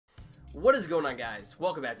What is going on, guys?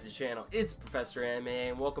 Welcome back to the channel. It's Professor Anime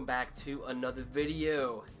and welcome back to another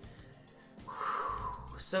video.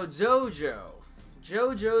 So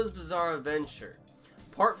JoJo's Bizarre Adventure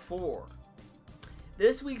Part 4.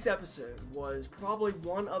 This week's episode was probably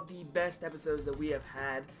one of the best episodes that we have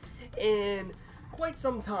had in quite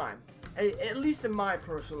some time, at least in my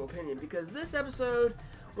personal opinion, because this episode,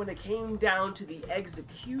 when it came down to the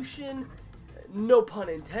execution, no pun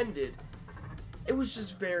intended, it was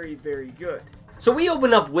just very, very good. So we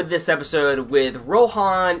open up with this episode with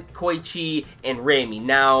Rohan, Koichi, and Reimi.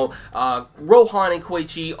 Now, Rohan and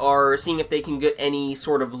Koichi are seeing if they can get any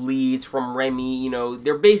sort of leads from Reimi. You know,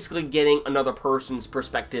 they're basically getting another person's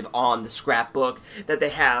perspective on the scrapbook that they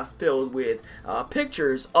have filled with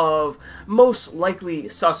pictures of most likely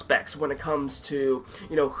suspects when it comes to,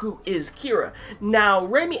 you know, who is Kira. Now,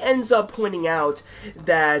 Reimi ends up pointing out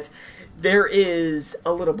that there is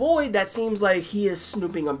a little boy that seems like he is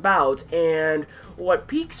snooping about, and what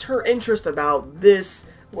piques her interest about this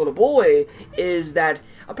little boy is that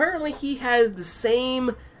apparently he has the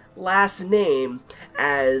same last name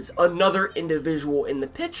as another individual in the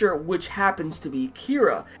picture, which happens to be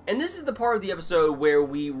Kira. And this is the part of the episode where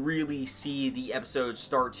we really see the episode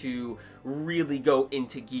start to really go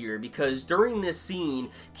into gear, because during this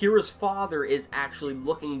scene, Kira's father is actually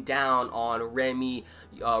looking down on Reimi,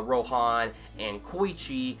 Rohan, and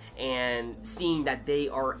Koichi, and seeing that they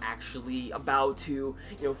are actually about to,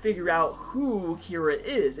 you know, figure out who Kira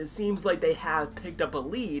is. It seems like they have picked up a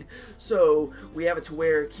lead, so we have it to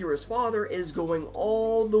where Kira's father is going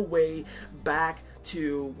all the way back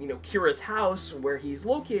to, you know, Kira's house where he's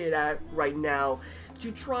located at right now,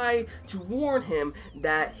 to try to warn him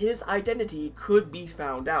that his identity could be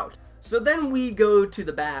found out. So then we go to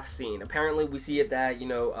the bath scene. Apparently we see it that, you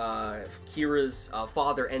know, Kira's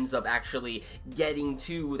father ends up actually getting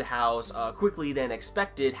to the house quickly than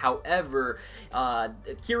expected. However,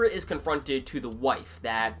 Kira is confronted to the wife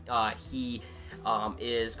that he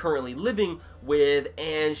is currently living with,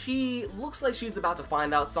 and she looks like she's about to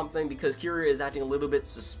find out something because Kira is acting a little bit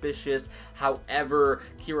suspicious. However,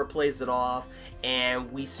 Kira plays it off,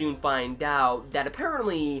 and we soon find out that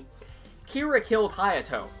apparently Kira killed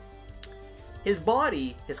Hayato. His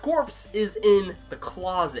body, his corpse, is in the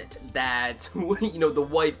closet that, you know, the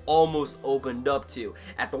wife almost opened up to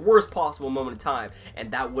at the worst possible moment in time,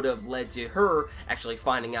 and that would have led to her actually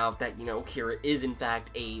finding out that, you know, Kira is in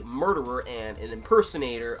fact a murderer and an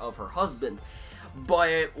impersonator of her husband.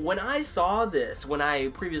 But when I saw this, when I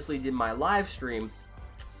previously did my live stream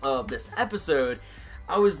of this episode,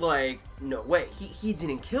 I was like, no way, he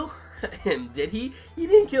didn't kill him, did he? He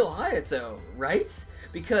didn't kill Hayato, right?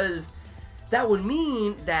 Because that would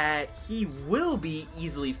mean that he will be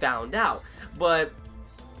easily found out. But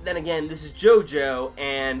then again, this is JoJo,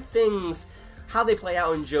 and things, how they play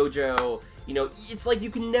out in JoJo, you know, it's like you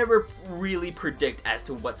can never really predict as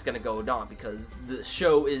to what's gonna go on, because the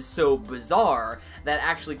show is so bizarre that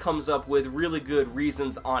actually comes up with really good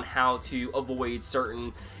reasons on how to avoid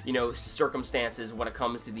certain, you know, circumstances when it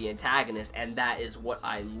comes to the antagonist, and that is what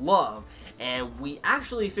I love. And we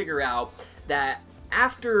actually figure out that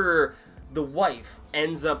after the wife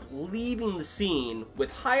ends up leaving the scene with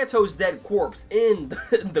Hayato's dead corpse in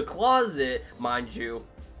the closet, mind you,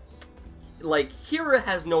 like, Kira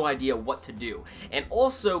has no idea what to do. And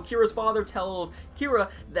also, Kira's father tells Kira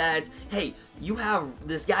that, hey, you have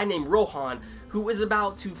this guy named Rohan who is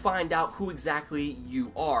about to find out who exactly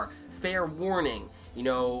you are. Fair warning, you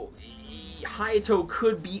know, Hayato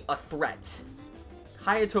could be a threat.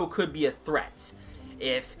 Hayato could be a threat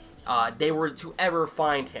if they were to ever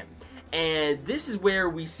find him. And this is where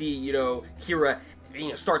we see, you know, Kira, you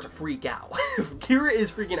know, start to freak out. Kira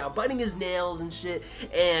is freaking out, biting his nails and shit.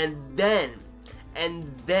 And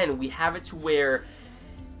then we have it to where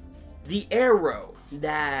the arrow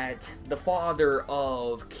that the father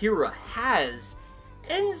of Kira has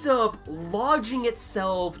ends up lodging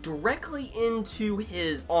itself directly into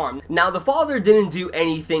his arm. Now, the father didn't do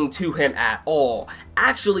anything to him at all.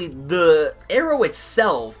 Actually, the arrow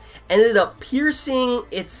itself ended up piercing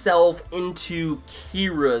itself into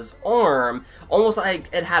Kira's arm, almost like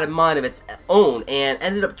it had a mind of its own, and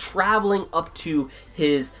ended up traveling up to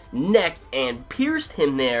his neck and pierced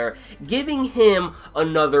him there, giving him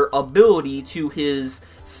another ability to his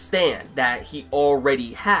stand that he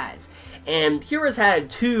already has. And Kira's had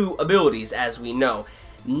two abilities, as we know.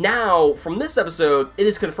 Now, from this episode, it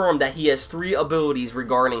is confirmed that he has 3 abilities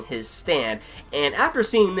regarding his stand, and after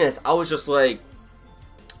seeing this, I was just like,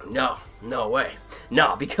 No, no way.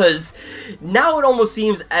 No, because now it almost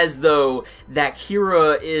seems as though that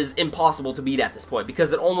Kira is impossible to beat at this point,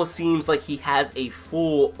 because it almost seems like he has a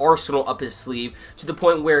full arsenal up his sleeve to the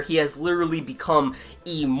point where he has literally become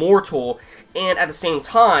immortal, and at the same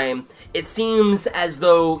time, it seems as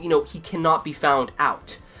though, you know, he cannot be found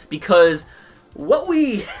out. Because what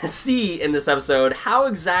we see in this episode, how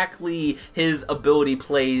exactly his ability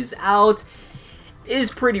plays out,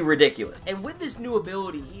 is pretty ridiculous. And with this new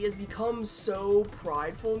ability, he has become so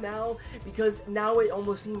prideful now, because now it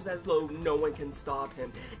almost seems as though no one can stop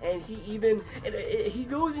him. And he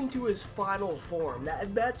goes into his final form.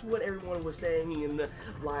 That's what everyone was saying in the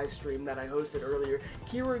live stream that I hosted earlier.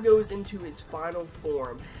 Kira goes into his final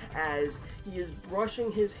form as he is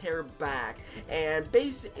brushing his hair back, and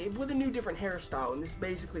with a new different hairstyle, and this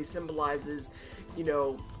basically symbolizes, you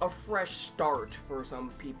know, a fresh start for some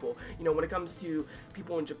people. You know, when it comes to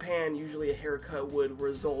people in Japan, usually a haircut would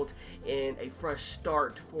result in a fresh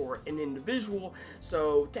start for an individual.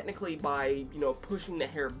 So technically, by, you know, pushing the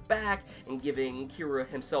hair back and giving Kira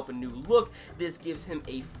himself a new look, this gives him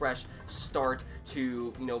a fresh start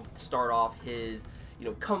to, you know, start off his, you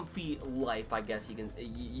know, comfy life, I guess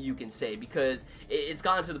you can say, because it's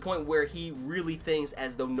gotten to the point where he really thinks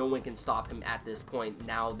as though no one can stop him at this point,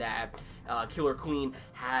 now that Killer Queen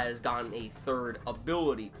has gotten a third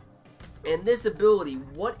ability. And this ability,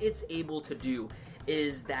 what it's able to do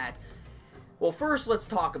is that, well, first let's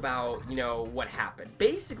talk about, you know, what happened.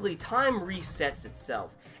 Basically, time resets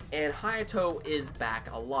itself, and Hayato is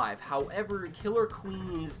back alive. However, Killer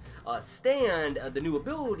Queen's stand, the new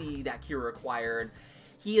ability that Kira acquired,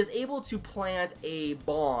 he is able to plant a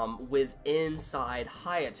bomb inside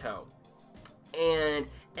Hayato. And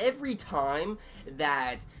every time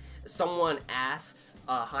that someone asks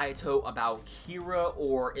Hayato about Kira,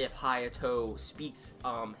 or if Hayato speaks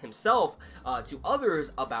himself to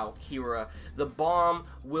others about Kira, the bomb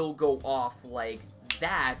will go off like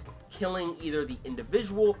that, killing either the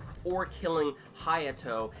individual or killing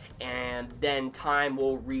Hayato, and then time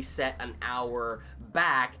will reset an hour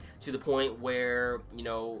back to the point where, you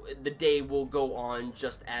know, the day will go on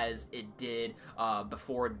just as it did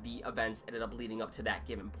before the events ended up leading up to that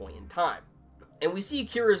given point in time. And we see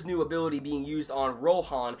Kira's new ability being used on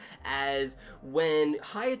Rohan, as when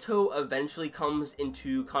Hayato eventually comes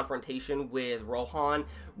into confrontation with Rohan,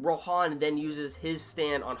 Rohan then uses his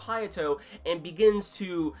stand on Hayato and begins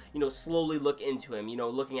to, you know, slowly look into him, you know,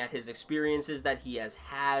 looking at his experiences that he has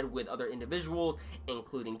had with other individuals,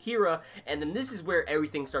 including Kira. And then this is where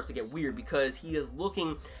everything starts to get weird, because he is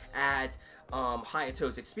looking at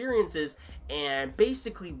Hayato's experiences, and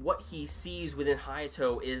basically what he sees within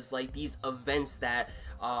Hayato is like these events that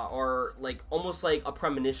are like almost like a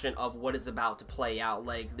premonition of what is about to play out,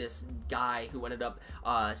 like this guy who ended up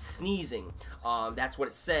sneezing. That's what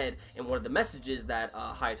it said in one of the messages that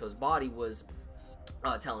Hayato's body was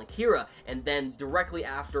telling Kira, and then directly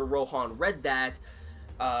after Rohan read that,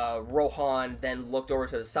 Rohan then looked over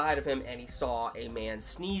to the side of him and he saw a man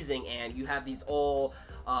sneezing, and you have these all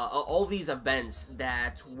these events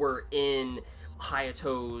that were in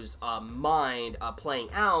Hayato's mind playing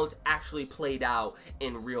out actually played out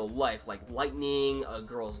in real life, like lightning,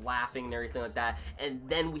 girls laughing and everything like that. And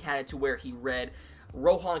then we had it to where he read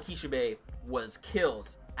Rohan Kishibe was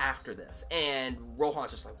killed after this, and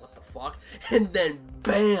Rohan's just like, what the fuck? And then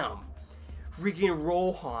bam, freaking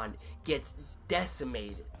Rohan gets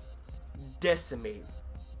decimated.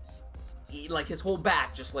 Like his whole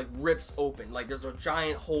back just like rips open, like there's a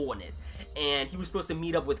giant hole in it. And he was supposed to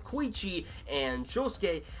meet up with Koichi and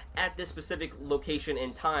Josuke at this specific location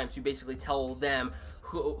in time to basically tell them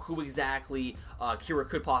who exactly Kira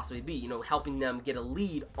could possibly be, you know, helping them get a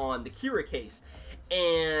lead on the Kira case.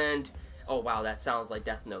 And oh wow, that sounds like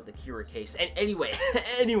Death Note, the Kira case. And anyway,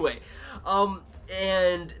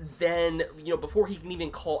 and then, you know, before he can even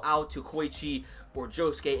call out to Koichi or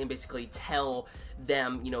Josuke and basically tell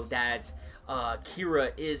them, you know, that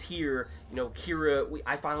Kira is here, you know,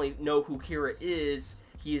 I finally know who Kira is.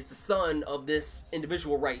 He is the son of this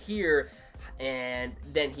individual right here. And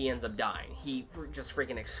then he ends up dying. He just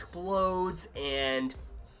freaking explodes, and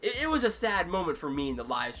it was a sad moment for me in the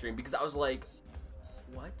live stream, because I was like,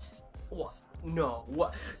 what? No,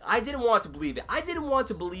 what? I didn't want to believe it. I didn't want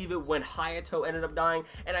to believe it when Hayato ended up dying,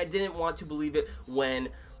 and I didn't want to believe it when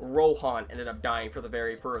Rohan ended up dying for the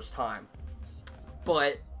very first time.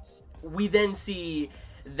 But we then see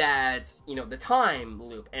that, you know, the time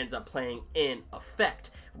loop ends up playing in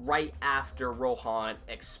effect right after Rohan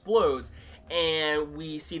explodes, and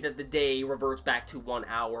we see that the day reverts back to 1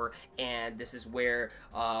 hour, and this is where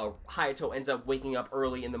Hayato ends up waking up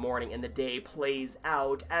early in the morning, and the day plays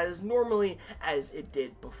out as normally as it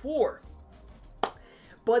did before.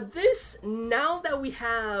 But this, now that we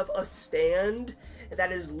have a stand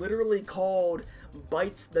that is literally called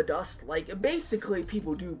bites the dust, like, basically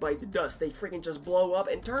people do bite the dust. They freaking just blow up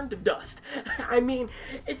and turn to dust. I mean,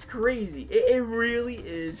 it's crazy. It really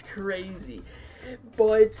is crazy.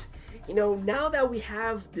 But, you know, now that we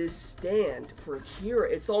have this stand for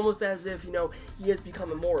Kira, it's almost as if, you know, he has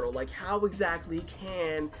become immortal. Like, how exactly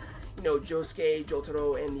can, you know, Josuke,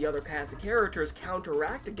 Jotaro, and the other cast of characters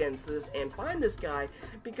counteract against this and find this guy?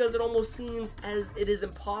 Because it almost seems as it is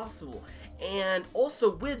impossible. And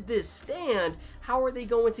also with this stand, how are they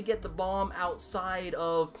going to get the bomb outside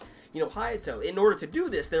of, you know, Hayato? In order to do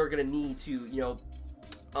this, they're going to need to, you know,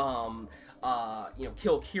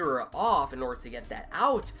 kill Kira off in order to get that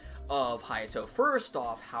out of Hayato first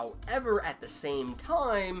off. However, at the same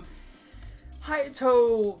time,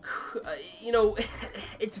 Hayato, you know,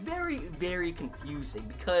 it's very, very confusing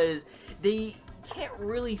because they can't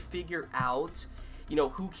really figure out, you know,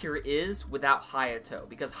 who Kira is without Hayato,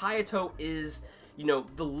 because Hayato is, you know,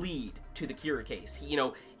 the lead to the Kira case.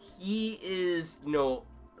 He is, you know,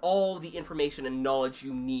 all the information and knowledge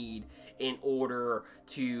you need in order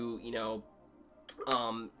to, you know,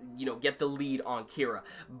 get the lead on Kira.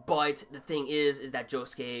 But the thing is that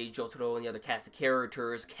Josuke, Jotaro, and the other cast of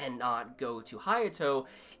characters cannot go to Hayato,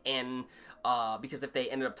 and because if they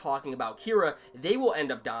ended up talking about Kira, they will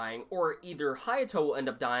end up dying, or either Hayato will end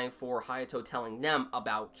up dying for Hayato telling them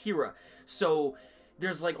about Kira. So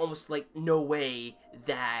there's like almost like no way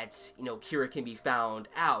that, you know, Kira can be found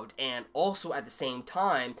out. And also at the same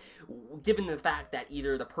time, given the fact that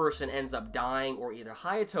either the person ends up dying or either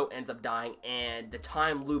Hayato ends up dying, and the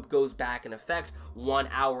time loop goes back in effect 1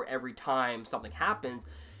 hour every time something happens,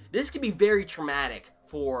 this could be very traumatic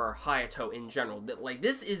for Hayato in general. Like,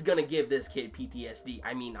 this is gonna give this kid PTSD.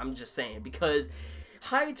 I mean, I'm just saying, because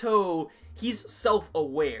Hayato, he's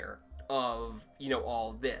self-aware of, you know,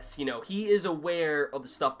 all this. You know, he is aware of the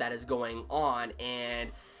stuff that is going on,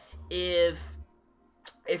 and if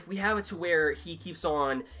we have it to where he keeps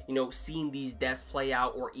on, you know, seeing these deaths play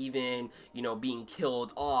out, or even, you know, being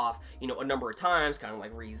killed off, you know, a number of times, kind of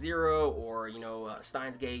like ReZero or, you know,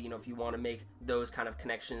 Steins Gate, you know, if you want to make those kind of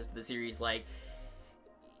connections to the series, like,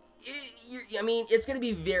 I mean, it's going to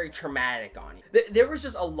be very traumatic on you. There was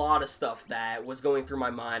just a lot of stuff that was going through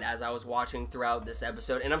my mind as I was watching throughout this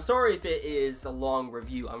episode, and I'm sorry if it is a long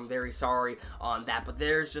review. I'm very sorry on that, but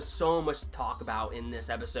there's just so much to talk about in this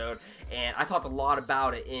episode, and I talked a lot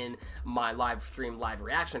about it in my live stream, live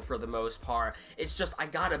reaction for the most part. It's just I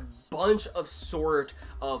got a bunch of sort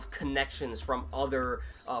of connections from other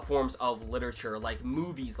forms of literature, like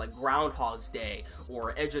movies like Groundhog's Day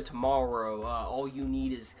or Edge of Tomorrow, All You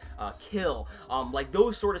Need Is Kill, like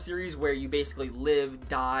those sort of series where you basically live,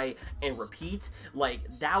 die, and repeat.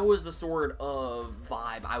 Like, that was the sort of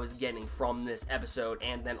vibe I was getting from this episode.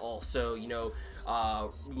 And then also, you know,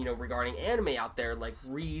 regarding anime out there like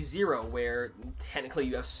ReZero, where technically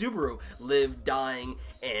you have Subaru live, dying,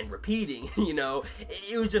 and repeating. You know,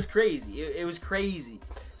 it was just crazy. It was crazy.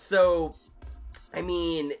 So, I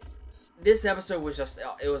mean, this episode was just,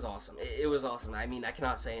 it was awesome. It was awesome. I mean, I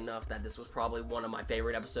cannot say enough that this was probably one of my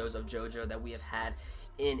favorite episodes of JoJo that we have had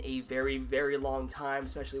in a very, very long time,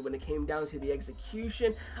 especially when it came down to the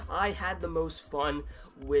execution. I had the most fun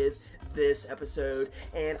with this episode,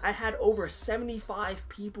 and I had over 75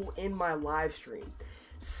 people in my live stream.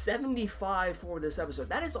 75 for this episode.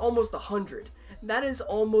 That is almost 100. That is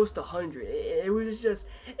almost 100. It was just,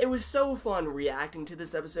 it was so fun reacting to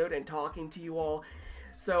this episode and talking to you all.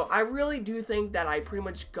 So I really do think that I pretty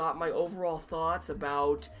much got my overall thoughts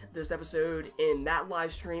about this episode in that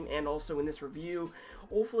live stream and also in this review.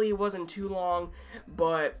 Hopefully it wasn't too long,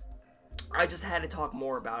 but I just had to talk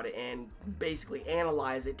more about it and basically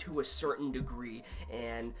analyze it to a certain degree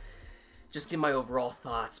and just give my overall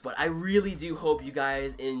thoughts. But I really do hope you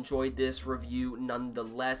guys enjoyed this review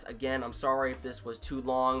nonetheless. Again, I'm sorry if this was too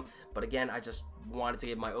long, but again, I just wanted to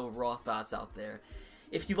get my overall thoughts out there.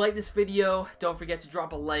 If you like this video, don't forget to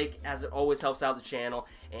drop a like, as it always helps out the channel.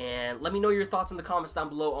 And let me know your thoughts in the comments down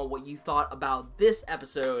below on what you thought about this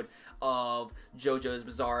episode of JoJo's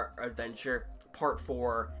Bizarre Adventure, Part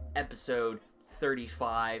 4, Episode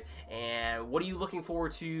 35. And what are you looking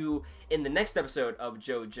forward to in the next episode of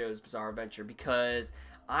JoJo's Bizarre Adventure? Because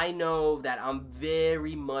I know that I'm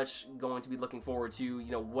very much going to be looking forward to,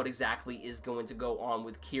 you know, what exactly is going to go on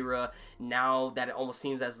with Kira now that it almost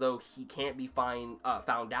seems as though he can't be found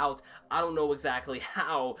out. I don't know exactly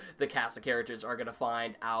how the cast of characters are going to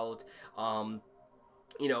find out, Kira's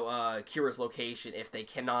location if they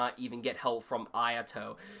cannot even get help from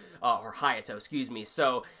Hayato, excuse me.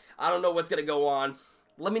 So, I don't know what's going to go on.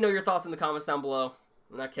 Let me know your thoughts in the comments down below,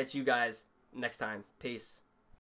 and I'll catch you guys next time. Peace.